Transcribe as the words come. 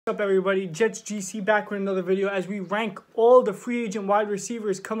What's up everybody, Jets GC back with another video as we rank all the free agent wide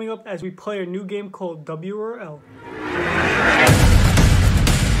receivers coming up as we play a new game called W or L.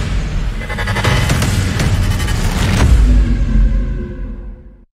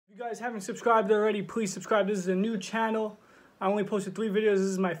 If you guys haven't subscribed already, please subscribe. This is a new channel. I only posted 3 videos. This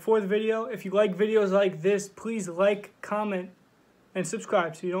is my 4th video. If you like videos like this, please like, comment, and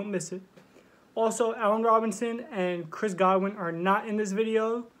subscribe so you don't miss it. Also, Allen Robinson and Chris Godwin are not in this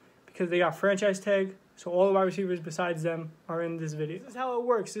video because they got franchise tag. So all the wide receivers besides them are in this video. This is how it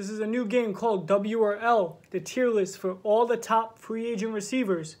works. This is a new game called W or L, the tier list for all the top free agent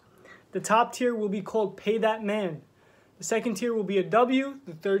receivers. The top tier will be called Pay That Man. The second tier will be a W,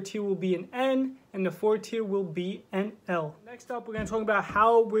 the third tier will be an N, and the fourth tier will be an L. Next up, we're going to talk about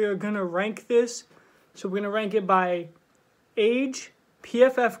how we're going to rank this. So we're going to rank it by age,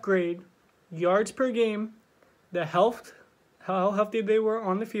 PFF grade, yards per game, the health, how healthy they were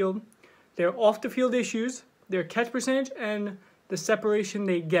on the field, their off-the-field issues, their catch percentage, and the separation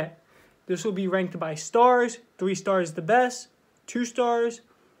they get. This will be ranked by stars. 3 stars the best, 2 stars,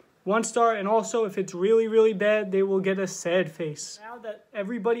 1 star, and also if it's really, really bad, they will get a sad face. Now that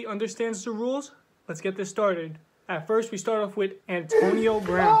everybody understands the rules, let's get this started. At first, we start off with Antonio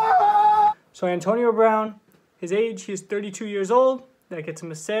Brown. So Antonio Brown, his age, he is 32 years old. That gets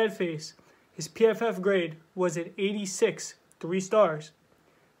him a sad face. His PFF grade was at 86, 3 stars.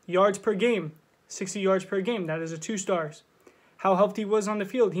 Yards per game, 60 yards per game. That is a 2 stars. How healthy he was on the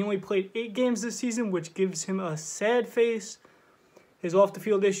field. He only played 8 games this season, which gives him a sad face. His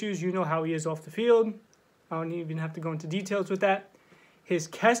off-the-field issues, you know how he is off the field. I don't even have to go into details with that. His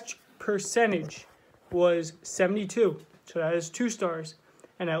catch percentage was 72, so that is 2 stars.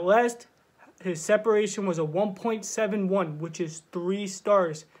 And at last, his separation was a 1.71, which is 3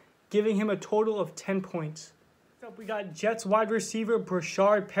 stars, giving him a total of 10 points. Next up, we got Jets wide receiver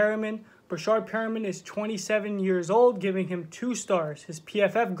BRESHAD PERRIMAN. BRESHAD PERRIMAN is 27 years old, giving him 2 stars. His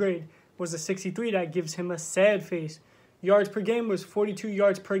PFF grade was a 63, that gives him a sad face. Yards per game was 42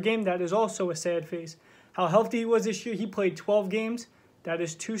 yards per game. That is also a sad face. How healthy he was this year, he played 12 games. That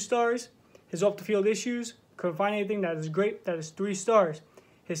is 2 stars. His off-the-field issues, couldn't find anything. That is great. That is 3 stars.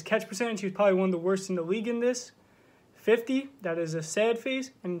 His catch percentage, he was probably one of the worst in the league in this. 50, that is a sad face.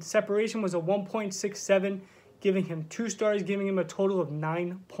 And separation was a 1.67, giving him 2 stars, giving him a total of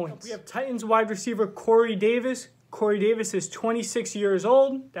 9 points. We have Titans wide receiver Corey Davis. Corey Davis is 26 years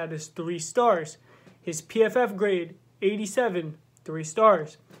old. That is 3 stars. His PFF grade, 87, 3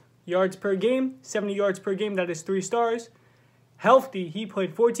 stars. Yards per game, 70 yards per game, that is 3 stars. Healthy, he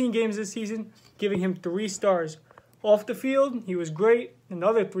played 14 games this season, giving him 3 stars. Off the field, he was great,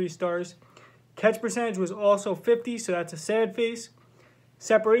 another 3 stars. Catch percentage was also 50, so that's a sad face.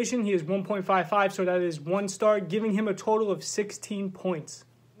 Separation, he is 1.55, so that is 1 star, giving him a total of 16 points.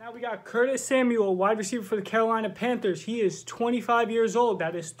 Now we got Curtis Samuel, wide receiver for the Carolina Panthers. He is 25 years old,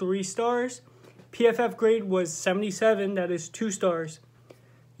 that is 3 stars. PFF grade was 77, that is 2 stars.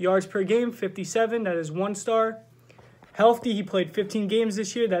 Yards per game, 57, that is 1 star. Healthy, he played 15 games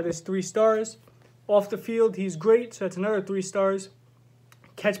this year, that is 3 stars. Off the field, he's great, so that's another 3 stars.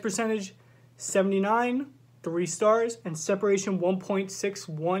 Catch percentage, 79, 3 stars. And separation,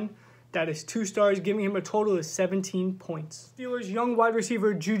 1.61, that is 2 stars, giving him a total of 17 points. Steelers young wide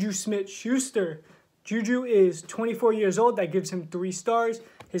receiver JUJU Smith-Schuster. JUJU is 24 years old, that gives him 3 stars.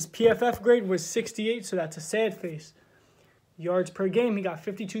 His PFF grade was 68, so that's a sad face. Yards per game, he got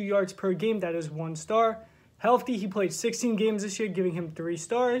 52 yards per game. That is 1 star. Healthy, he played 16 games this year, giving him 3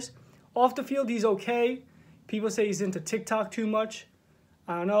 stars. Off the field, he's okay. People say he's into TikTok too much.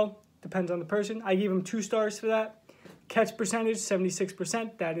 I don't know. Depends on the person. I gave him 2 stars for that. Catch percentage,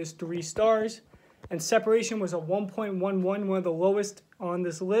 76%. That is 3 stars. And separation was a 1.11, one of the lowest on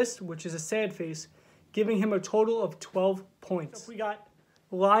this list, which is a sad face, giving him a total of 12 points. So we got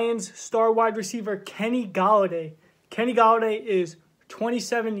Lions star wide receiver Kenny Golladay. Kenny Golladay is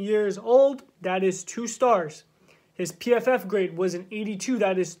 27 years old. That is 2 stars. His PFF grade was an 82.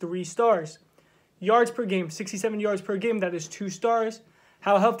 That is 3 stars. Yards per game, 67 yards per game. That is 2 stars.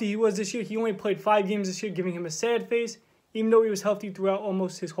 How healthy he was this year. He only played 5 games this year, giving him a sad face, even though he was healthy throughout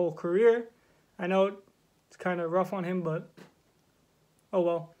almost his whole career. I know it's kind of rough on him, but oh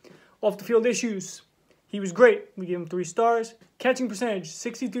well. Off the field issues. He was great. We gave him 3 stars. Catching percentage,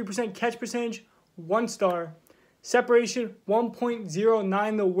 63% catch percentage, 1 star. Separation,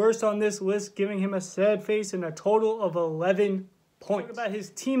 1.09, the worst on this list, giving him a sad face and a total of 11 points. What about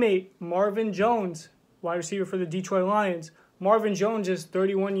his teammate, Marvin Jones, wide receiver for the Detroit Lions? Marvin Jones is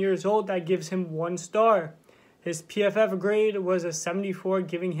 31 years old. That gives him 1 star. His PFF grade was a 74,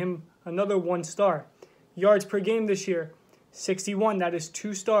 giving him another 1 star. Yards per game this year, 61, that is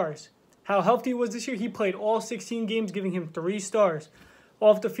 2 stars. How healthy he was this year, he played all 16 games, giving him 3 stars.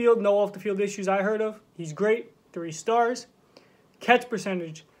 Off the field, no off the field issues I heard of. He's great, 3 stars. Catch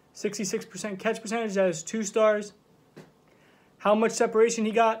percentage, 66% catch percentage, that is 2 stars. How much separation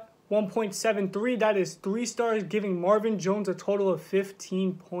he got? 1.73, that is 3 stars, giving Marvin Jones a total of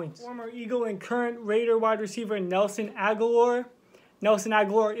 15 points. Former Eagle and current Raider wide receiver Nelson Agholor. Nelson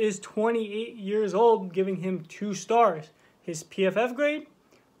Agholor is 28 years old, giving him 2 stars. His PFF grade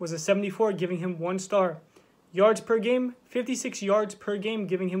was a 74, giving him 1 star. Yards per game, 56 yards per game,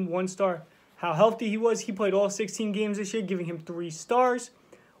 giving him 1 star. How healthy he was, he played all 16 games this year, giving him 3 stars.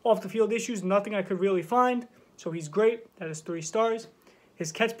 Off the field issues, nothing I could really find, so he's great, that is 3 stars.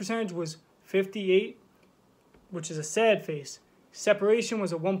 His catch percentage was 58, which is a sad face. Separation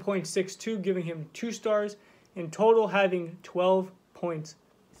was a 1.62, giving him 2 stars. In total, having 12 points.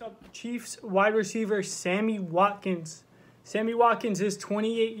 Next up, Chiefs wide receiver Sammy Watkins. Sammy Watkins is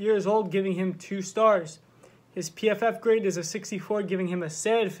 28 years old, giving him 2 stars. His PFF grade is a 64, giving him a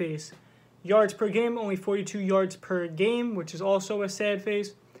sad face. Yards per game, only 42 yards per game, which is also a sad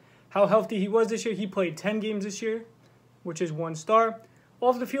face. How healthy he was this year, he played 10 games this year, which is 1 star.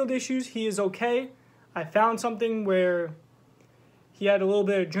 Off the field issues, he is okay. I found something where he had a little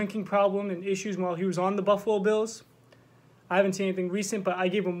bit of drinking problem and issues while he was on the Buffalo Bills. I haven't seen anything recent, but I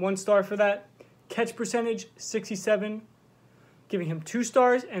gave him 1 star for that. Catch percentage, 67, giving him 2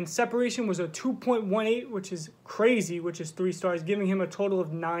 stars. And separation was a 2.18, which is crazy, which is 3 stars, giving him a total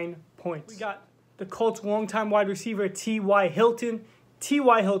of 9 points. We got the Colts longtime wide receiver T.Y. Hilton.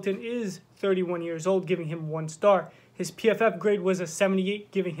 T.Y. Hilton is 31 years old, giving him 1 star. His PFF grade was a 78,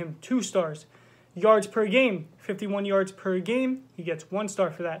 giving him 2 stars. Yards per game, 51 yards per game. He gets 1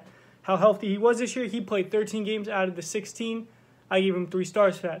 star for that. How healthy he was this year, he played 13 games out of the 16. I gave him 3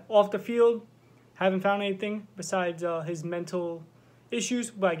 stars for that. Off the field, haven't found anything besides his mental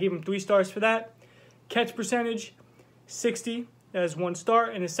issues, but I gave him 3 stars for that. Catch percentage, 60, that is 1 star.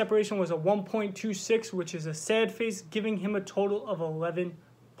 And his separation was a 1.26, which is a sad face, giving him a total of 11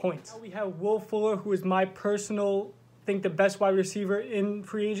 points. Now we have Will Fuller, who is my personal, I think, the best wide receiver in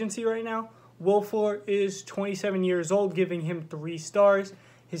free agency right now. Will Fuller is 27 years old, giving him 3 stars.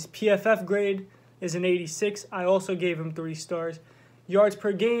 His PFF grade is an 86. I also gave him 3 stars. Yards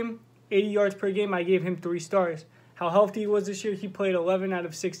per game, 80 yards per game. I gave him 3 stars. How healthy he was this year, he played 11 out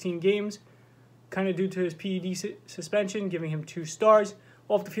of 16 games, kind of due to his PED suspension, giving him 2 stars.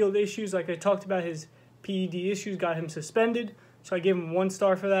 Off the field issues, like I talked about, his PED issues got him suspended, so I gave him 1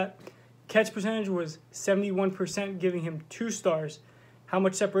 star for that. Catch percentage was 71%, giving him 2 stars. How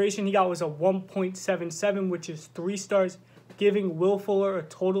much separation he got was a 1.77, which is 3 stars, giving Will Fuller a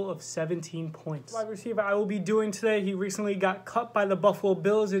total of 17 points. Wide receiver I will be doing today, he recently got cut by the Buffalo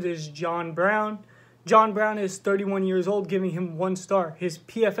Bills. It is John Brown. John Brown is 31 years old, giving him 1 star. His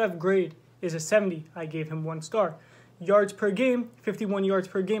PFF grade is a 70. I gave him 1 star. Yards per game, 51 yards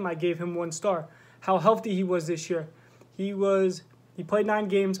per game. I gave him 1 star. How healthy he was this year. He played 9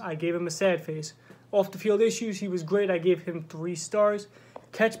 games. I gave him a sad face. Off the field issues, he was great. I gave him 3 stars.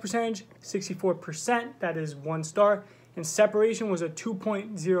 Catch percentage, 64%. That is 1 star. And separation was a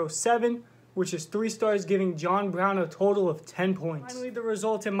 2.07, which is 3 stars, giving John Brown a total of 10 points. Finally, the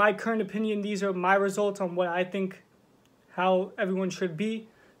results. In my current opinion, these are my results on what I think how everyone should be.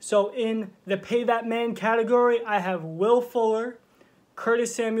 So in the Pay That Man category, I have Will Fuller,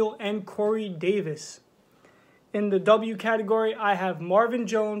 Curtis Samuel, and Corey Davis. In the W category, I have Marvin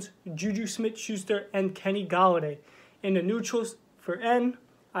Jones, Juju Smith-Schuster, and Kenny Golladay. In the neutrals for N,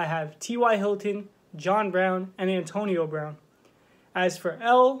 I have T.Y. Hilton, John Brown, and Antonio Brown. As for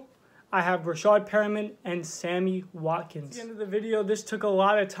L, I have BRESHAD, PERRIMAN, and Sammy Watkins. At the end of the video, this took a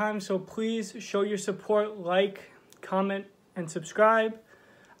lot of time, so please show your support, like, comment, and subscribe.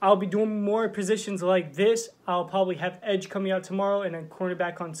 I'll be doing more positions like this. I'll probably have edge coming out tomorrow and then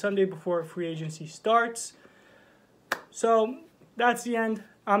cornerback on Sunday before free agency starts. So that's the end.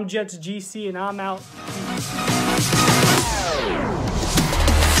 I'm Jets GC and I'm out.